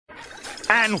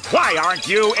And why aren't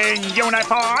you in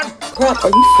uniform? Crap, are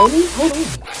you filming? Hold on.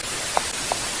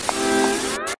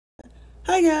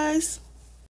 Hi guys!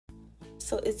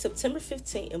 So it's September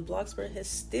 15th and Bloxburg has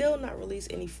still not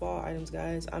released any fall items,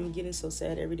 guys. I'm getting so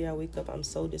sad every day I wake up. I'm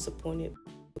so disappointed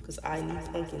because I need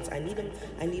pumpkins. I need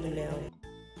them now.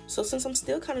 So since I'm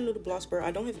still kind of new to Bloxburg,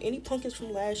 I don't have any pumpkins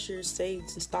from last year saved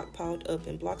and stockpiled up,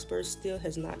 and Bloxburg still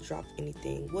has not dropped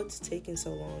anything. What's taking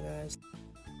so long, guys?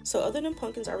 So other than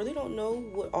pumpkins, I really don't know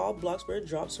what all Bloxburg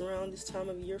drops around this time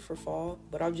of year for fall,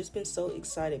 but I've just been so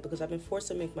excited because I've been forced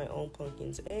to make my own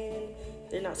pumpkins, and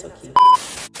they're not so cute.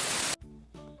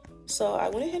 So I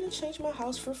went ahead and changed my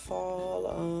house for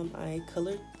fall. I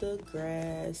colored the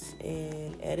grass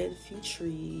and added a few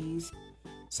trees.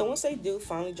 So once they do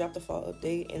finally drop the fall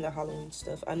update and the Halloween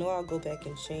stuff, I know I'll go back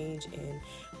and change and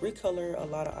recolor a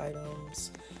lot of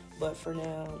items. But for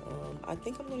now, I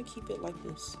think I'm going to keep it like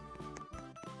this.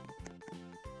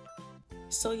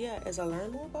 So yeah, as I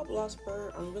learn more about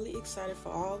Bloxburg, I'm really excited for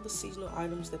all the seasonal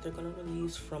items that they're going to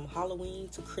release, from Halloween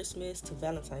to Christmas to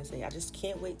Valentine's Day. I just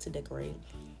can't wait to decorate.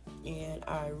 And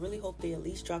I really hope they at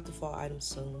least drop the fall items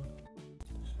soon.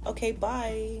 Okay,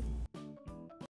 bye!